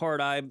 that's the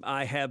part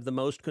I have the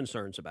most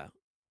concerns about.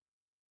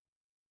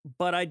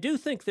 But I do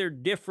think there are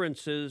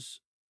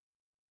differences,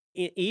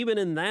 even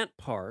in that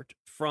part,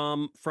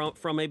 from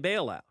a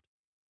bailout.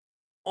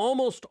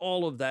 Almost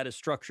all of that is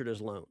structured as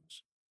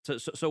loans.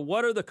 So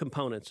what are the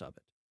components of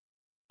it?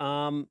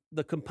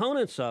 The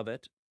components of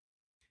it,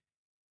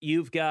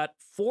 you've got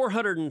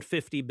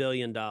 $450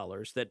 billion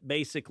that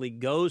basically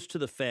goes to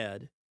the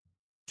Fed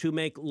to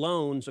make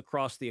loans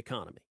across the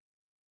economy.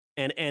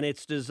 And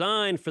it's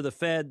designed for the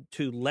Fed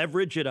to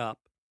leverage it up.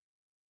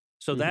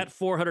 So that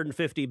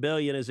 $450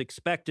 billion is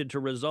expected to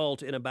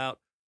result in about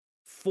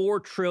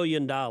 $4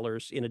 trillion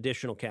in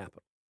additional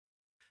capital.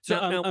 So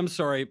I'm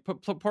sorry,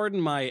 pardon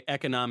my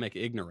economic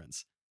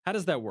ignorance. How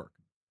does that work?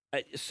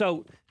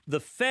 So the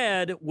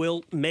Fed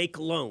will make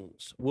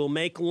loans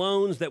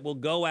that will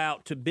go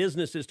out to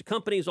businesses, to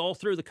companies all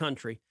through the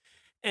country.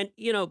 And,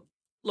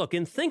 look,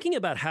 in thinking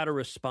about how to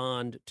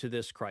respond to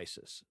this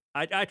crisis,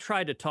 I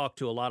tried to talk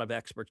to a lot of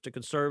experts, to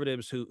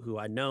conservatives who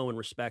I know and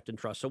respect and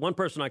trust. So one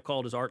person I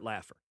called is Art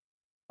Laffer.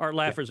 Art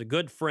Laffer is a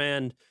good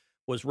friend,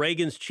 was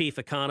Reagan's chief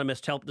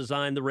economist, helped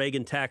design the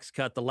Reagan tax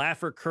cut. The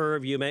Laffer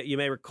curve, you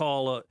may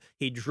recall,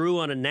 he drew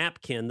on a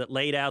napkin that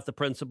laid out the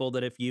principle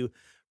that if you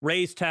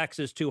raise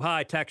taxes too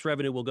high, tax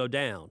revenue will go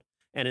down.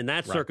 And in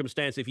that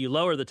circumstance, if you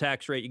lower the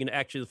tax rate,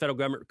 the federal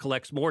government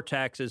collects more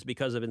taxes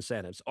because of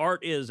incentives.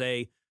 Art is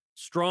a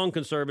strong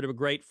conservative, a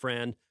great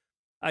friend.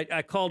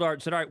 I called Art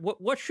and said, all right,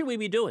 what should we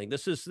be doing?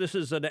 This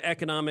is an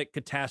economic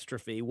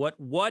catastrophe. What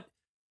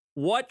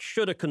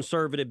should a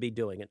conservative be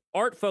doing? And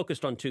Art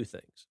focused on two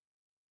things.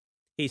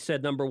 He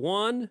said, number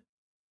one,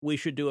 we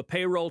should do a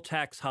payroll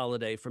tax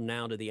holiday from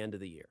now to the end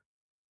of the year.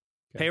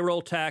 Okay.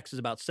 Payroll tax is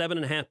about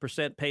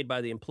 7.5% paid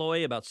by the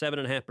employee, about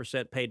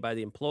 7.5% paid by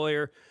the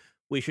employer.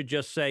 We should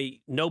just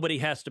say nobody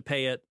has to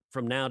pay it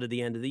from now to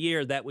the end of the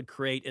year. That would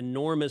create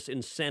enormous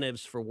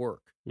incentives for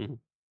work. Mm-hmm.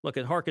 Look,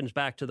 it harkens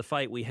back to the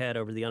fight we had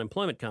over the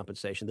unemployment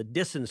compensation, the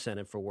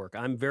disincentive for work.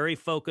 I'm very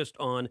focused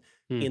on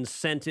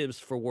incentives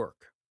for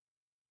work.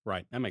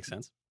 Right. That makes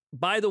sense.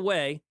 By the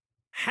way,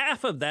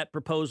 half of that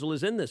proposal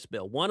is in this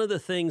bill. One of the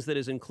things that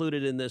is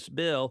included in this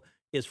bill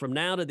is from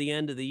now to the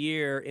end of the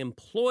year,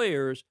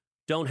 employers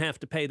don't have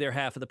to pay their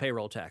half of the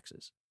payroll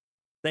taxes.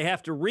 They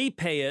have to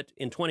repay it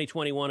in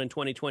 2021 and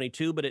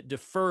 2022, but it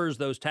defers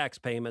those tax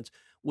payments,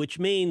 which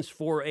means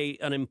for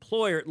an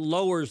employer, it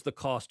lowers the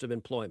cost of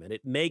employment.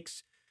 It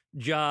makes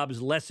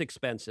jobs less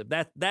expensive.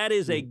 That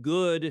is a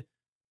good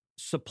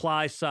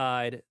supply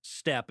side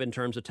step in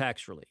terms of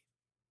tax relief.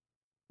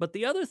 But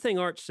the other thing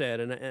Art said,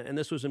 and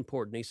this was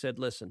important, he said,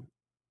 listen,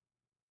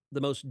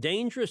 the most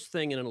dangerous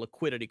thing in a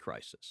liquidity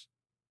crisis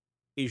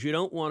is you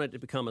don't want it to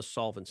become a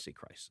solvency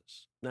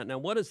crisis. Now,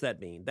 what does that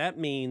mean? That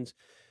means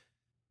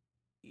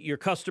your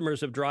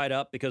customers have dried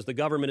up because the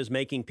government is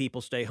making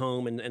people stay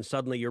home and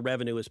suddenly your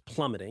revenue is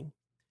plummeting.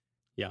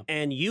 Yeah.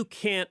 And you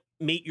can't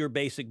meet your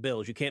basic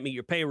bills. You can't meet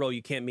your payroll.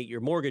 You can't meet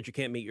your mortgage. You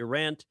can't meet your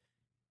rent.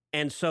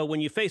 And so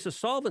when you face a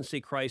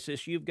solvency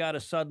crisis, you've got to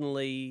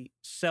suddenly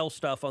sell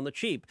stuff on the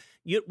cheap.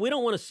 We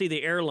don't want to see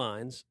the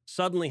airlines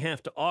suddenly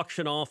have to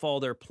auction off all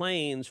their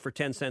planes for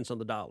 10 cents on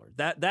the dollar.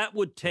 That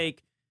would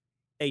take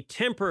a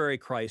temporary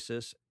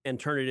crisis and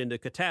turn it into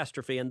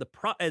catastrophe.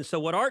 And so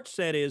what Art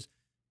said is,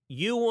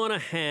 you want to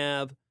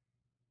have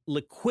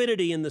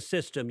liquidity in the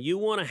system. You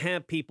want to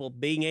have people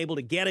being able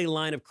to get a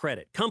line of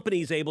credit,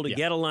 companies able to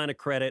get a line of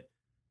credit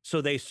so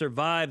they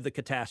survive the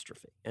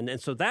catastrophe. And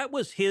so that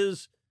was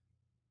his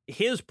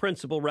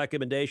principal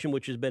recommendation,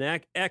 which has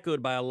been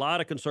echoed by a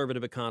lot of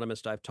conservative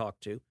economists I've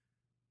talked to.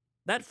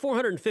 That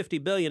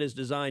 $450 billion is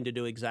designed to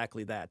do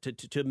exactly that,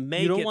 to make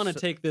it. You don't want to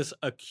take this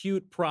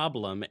acute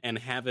problem and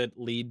have it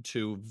lead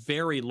to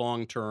very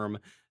long-term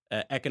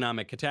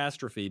economic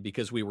catastrophe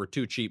because we were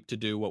too cheap to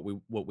do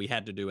what we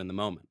had to do in the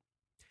moment.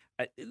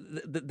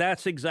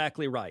 That's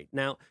exactly right.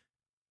 Now,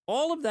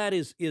 all of that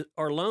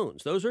are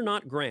loans. Those are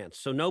not grants.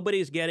 So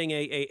nobody's getting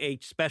a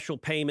special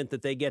payment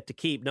that they get to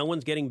keep. No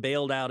one's getting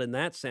bailed out in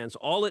that sense.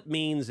 All it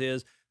means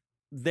is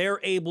they're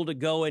able to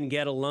go and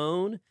get a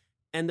loan,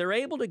 and they're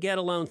able to get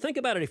a loan. Think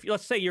about it.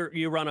 Let's say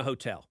you run a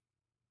hotel.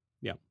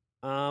 Yeah.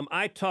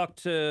 I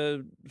talked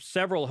to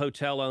several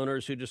hotel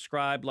owners who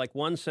described, like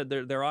one said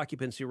their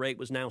occupancy rate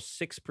was now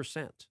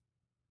 6%.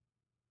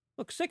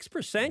 Look,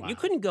 6%, you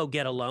couldn't go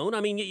get a loan.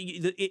 I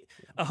mean,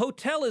 a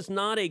hotel is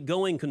not a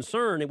going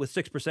concern with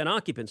 6%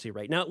 occupancy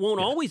rate. Now, it won't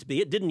always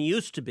be. It didn't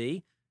used to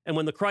be. And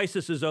when the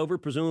crisis is over,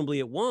 presumably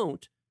it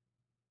won't.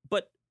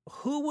 But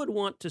who would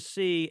want to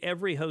see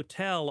every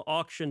hotel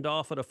auctioned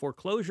off at a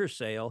foreclosure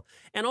sale?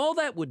 And all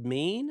that would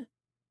mean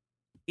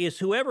is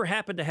whoever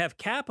happened to have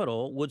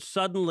capital would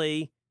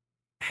suddenly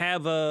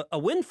have a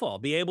windfall,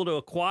 be able to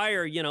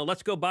acquire,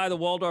 let's go buy the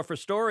Waldorf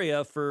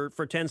Astoria for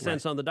 10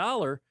 cents on the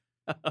dollar.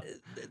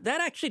 That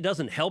actually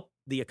doesn't help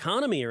the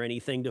economy or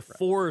anything to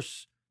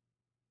force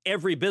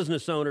every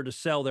business owner to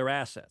sell their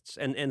assets.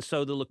 And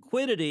so the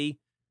liquidity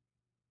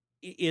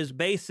is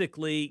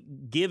basically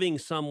giving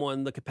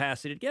someone the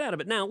capacity to get out of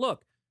it. Now,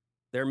 look,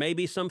 there may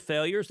be some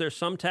failures. There's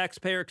some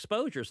taxpayer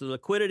exposure. So the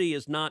liquidity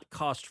is not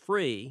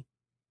cost-free.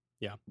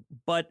 Yeah.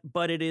 But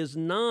it is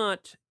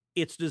not,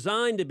 it's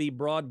designed to be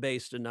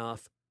broad-based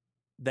enough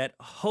that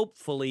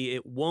hopefully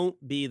it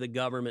won't be the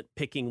government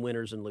picking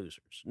winners and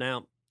losers.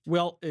 Now,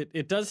 well,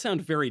 it does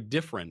sound very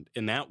different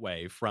in that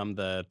way from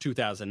the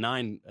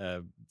 2009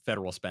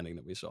 federal spending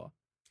that we saw.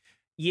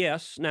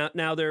 Yes.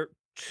 Now there are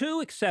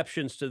two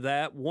exceptions to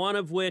that, one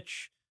of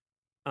which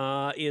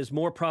is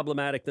more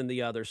problematic than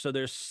the other. So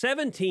there's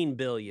 $17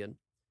 billion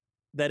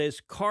that is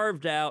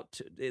carved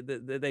out,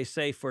 they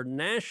say, for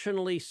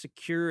nationally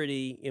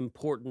security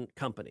important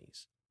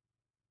companies.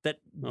 That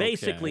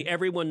basically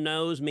everyone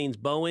knows means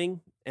Boeing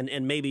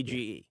and maybe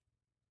GE.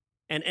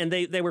 And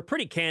they were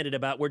pretty candid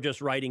about, we're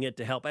just writing it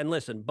to help. And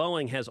listen,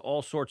 Boeing has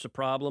all sorts of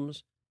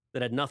problems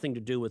that had nothing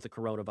to do with the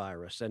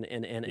coronavirus.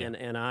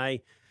 And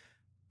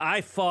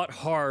I fought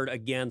hard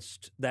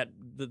against the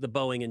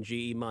Boeing and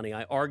GE money.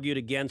 I argued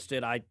against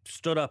it. I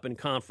stood up in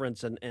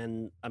conference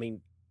and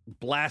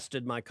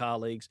blasted my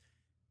colleagues.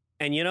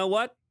 And you know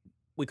what?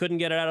 We couldn't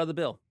get it out of the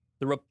bill.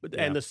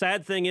 And the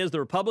sad thing is the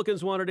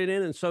Republicans wanted it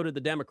in, and so did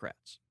the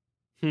Democrats.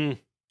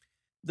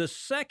 The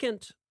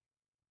second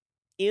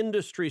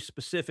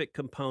industry-specific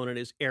component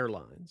is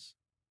airlines.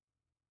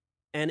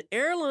 And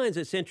airlines,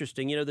 it's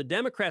interesting. The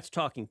Democrats'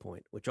 talking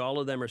point, which all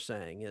of them are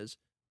saying, is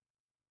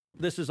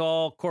this is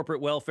all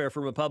corporate welfare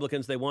for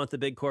Republicans. They want the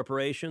big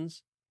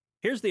corporations.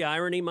 Here's the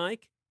irony,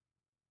 Mike.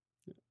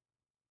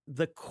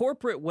 The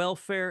corporate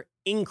welfare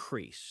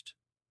increased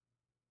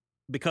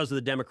because of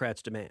the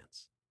Democrats'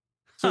 demands.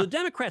 So the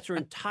Democrats are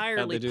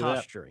entirely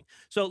posturing.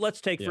 So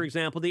let's take, for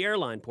example, the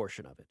airline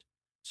portion of it.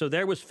 So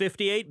there was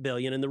 $58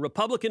 billion in the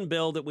Republican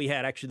bill that we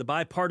had, actually the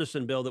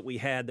bipartisan bill that we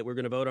had that we're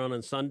going to vote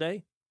on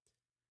Sunday.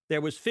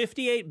 There was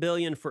 $58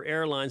 billion for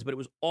airlines, but it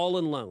was all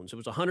in loans. It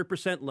was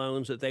 100%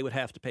 loans that they would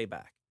have to pay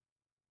back.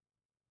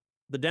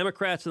 The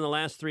Democrats in the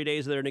last 3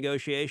 days of their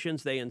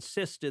negotiations, they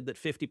insisted that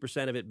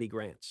 50% of it be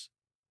grants,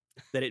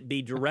 that it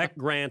be direct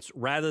grants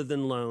rather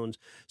than loans.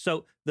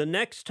 So the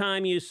next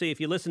time you see, if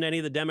you listen to any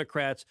of the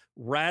Democrats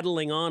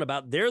rattling on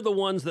about they're the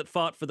ones that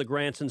fought for the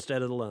grants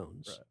instead of the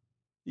loans. Right.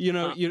 You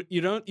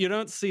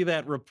don't see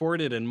that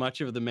reported in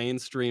much of the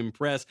mainstream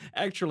press.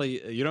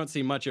 Actually, you don't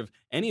see much of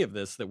any of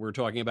this that we're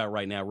talking about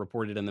right now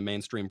reported in the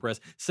mainstream press.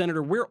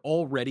 Senator, we're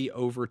already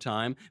over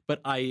time, but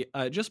I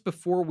just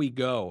before we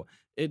go,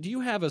 do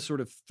you have a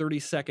sort of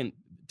 30-second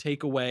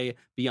takeaway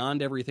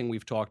beyond everything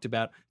we've talked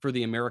about for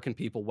the American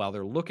people while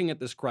they're looking at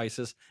this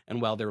crisis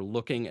and while they're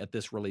looking at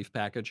this relief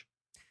package?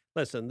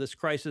 Listen, this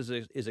crisis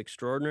is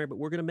extraordinary, but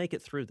we're going to make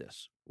it through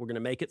this. We're going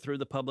to make it through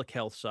the public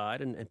health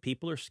side, and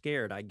people are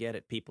scared. I get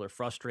it. People are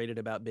frustrated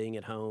about being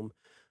at home.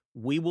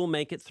 We will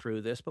make it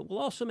through this, but we'll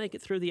also make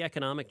it through the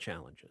economic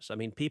challenges. I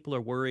mean, people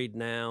are worried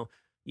now.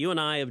 You and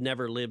I have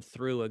never lived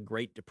through a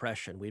Great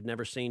Depression. We've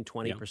never seen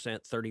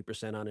 20%,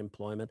 30%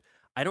 unemployment.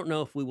 I don't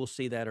know if we will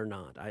see that or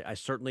not. I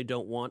certainly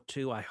don't want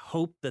to. I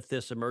hope that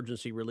this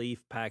emergency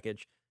relief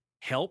package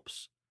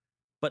helps.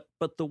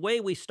 But the way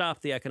we stop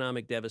the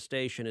economic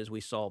devastation is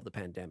we solve the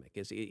pandemic,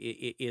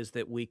 is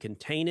that we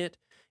contain it,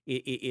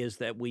 is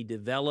that we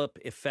develop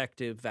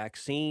effective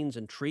vaccines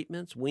and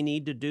treatments. We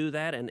need to do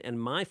that.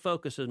 And my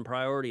focus and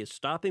priority is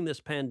stopping this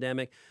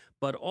pandemic,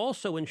 but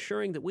also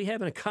ensuring that we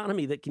have an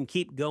economy that can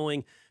keep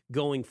going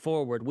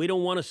forward. We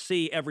don't want to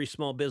see every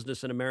small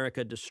business in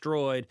America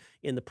destroyed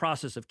in the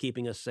process of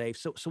keeping us safe.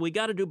 So we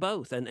got to do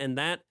both. And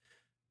that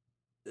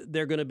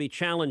they're going to be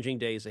challenging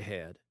days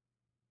ahead.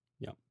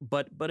 Yeah.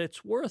 But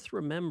it's worth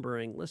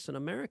remembering, listen,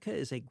 America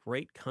is a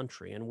great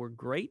country, and we're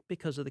great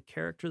because of the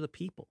character of the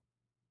people.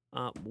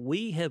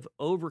 We have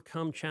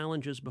overcome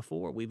challenges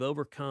before. We've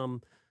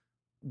overcome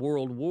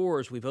world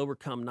wars. We've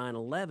overcome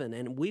 9/11,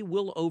 and we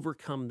will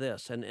overcome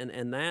this.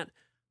 And that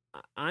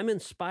I'm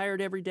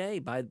inspired every day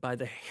by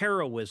the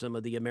heroism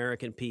of the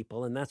American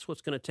people, and that's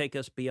what's going to take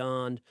us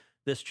beyond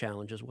this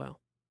challenge as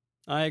well.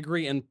 I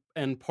agree.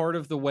 And part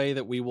of the way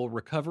that we will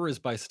recover is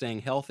by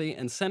staying healthy.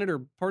 And Senator,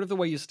 part of the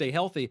way you stay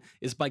healthy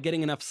is by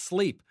getting enough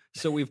sleep.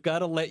 So we've got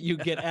to let you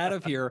get out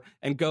of here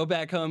and go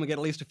back home and get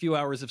at least a few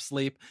hours of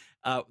sleep.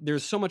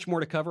 There's so much more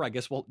to cover. I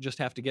guess we'll just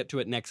have to get to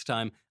it next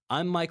time.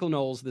 I'm Michael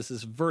Knowles. This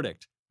is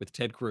Verdict with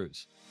Ted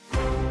Cruz.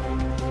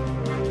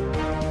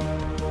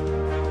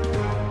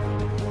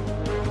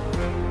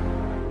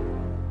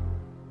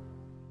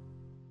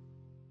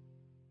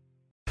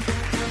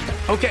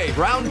 Okay,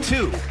 round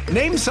two.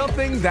 Name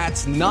something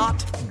that's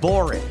not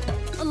boring.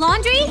 A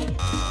laundry?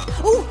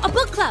 Ooh, a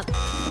book club.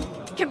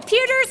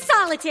 Computer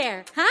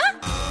solitaire, huh?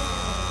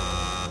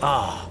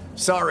 Ah,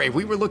 sorry,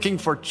 we were looking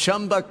for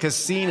Chumba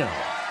Casino.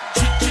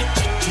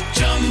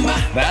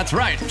 That's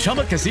right,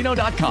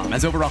 ChumbaCasino.com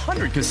has over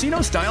 100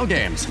 casino-style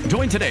games.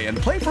 Join today and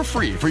play for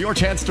free for your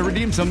chance to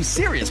redeem some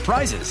serious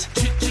prizes.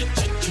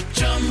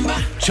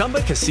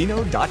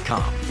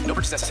 ChumbaCasino.com. No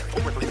purchase necessary.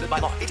 Void where prohibited by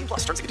law. 18+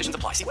 terms and conditions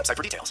apply. See website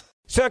for details.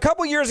 So a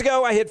couple years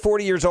ago, I hit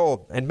 40 years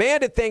old, and man,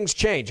 did things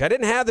change. I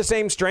didn't have the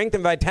same strength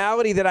and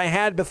vitality that I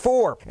had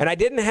before, and I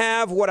didn't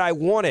have what I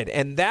wanted,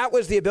 and that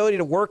was the ability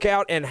to work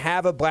out and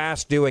have a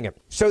blast doing it.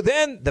 So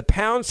then the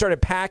pounds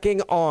started packing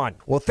on.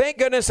 Well, thank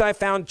goodness I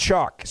found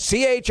Choq,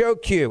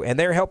 CHOQ, and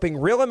they're helping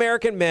real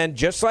American men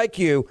just like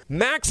you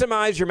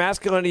maximize your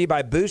masculinity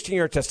by boosting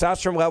your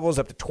testosterone levels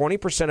up to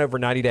 20% over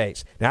 90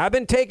 days. Now, I've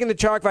been taking the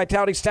Choq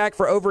Vitality Stack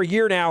for over a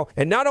year now,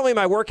 and not only am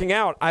I working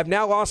out, I've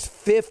now lost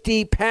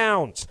 50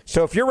 pounds.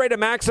 So if you're ready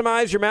to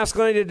maximize your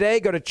masculinity today,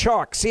 go to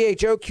Choq,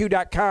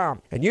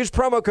 CHOQ.com, and use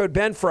promo code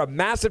Ben for a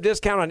massive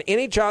discount on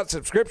any Choq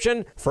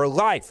subscription for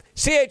life.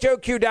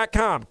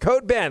 CHOQ.com,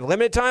 code Ben,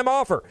 limited time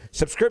offer.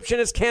 Subscription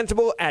is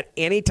cancelable at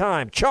any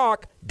time.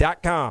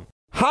 Choq.com.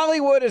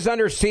 Hollywood is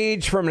under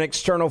siege from an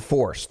external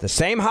force. The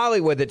same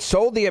Hollywood that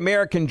sold the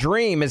American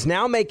dream is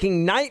now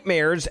making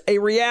nightmares a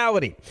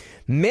reality.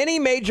 Many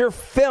major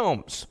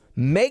films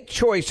make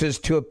choices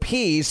to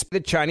appease the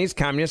Chinese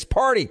Communist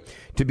Party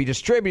to be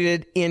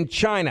distributed in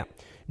China.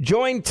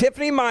 Join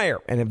Tiffany Meyer,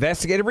 an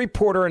investigative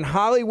reporter in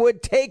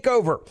Hollywood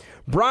Takeover,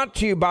 brought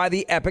to you by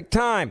the Epoch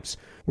Times,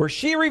 where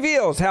she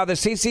reveals how the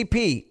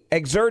CCP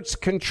exerts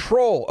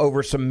control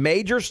over some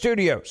major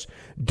studios.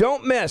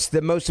 Don't miss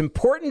the most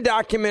important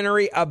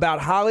documentary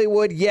about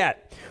Hollywood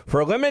yet. For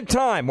a limited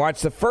time,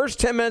 watch the first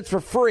 10 minutes for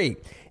free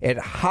at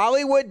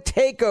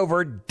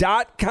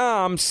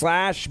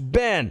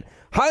HollywoodTakeover.com/Ben.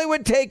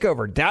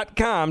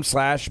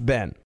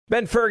 HollywoodTakeover.com/Ben.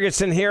 Ben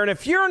Ferguson here, and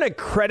if you're an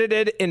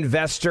accredited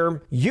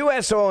investor,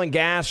 U.S. oil and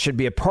gas should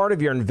be a part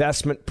of your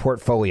investment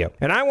portfolio.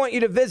 And I want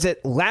you to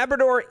visit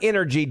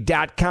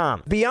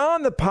LabradorEnergy.com.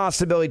 Beyond the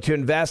possibility to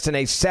invest in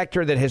a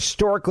sector that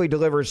historically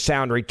delivers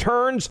sound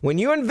returns, when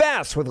you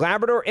invest with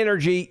Labrador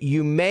Energy,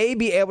 you may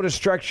be able to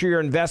structure your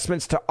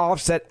investments to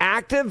offset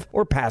active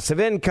or passive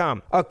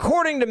income.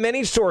 According to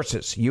many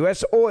sources,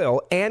 U.S.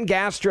 oil and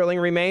gas drilling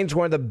remains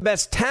one of the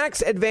best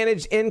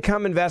tax-advantaged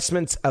income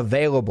investments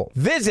available.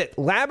 Visit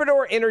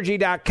LabradorEnergy.com.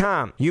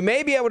 You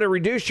may be able to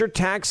reduce your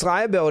tax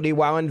liability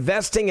while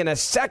investing in a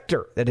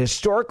sector that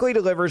historically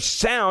delivers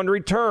sound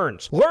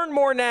returns. Learn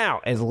more now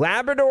at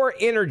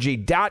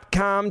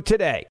LabradorEnergy.com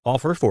today.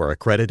 Offer for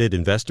accredited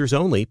investors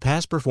only.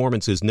 Past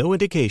performance is no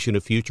indication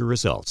of future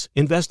results.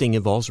 Investing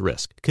involves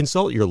risk.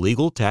 Consult your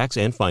legal, tax,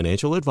 and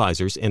financial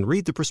advisors and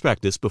read the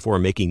prospectus before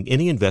making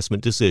any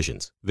investment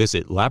decisions.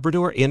 Visit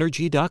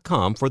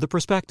LabradorEnergy.com for the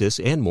prospectus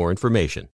and more information.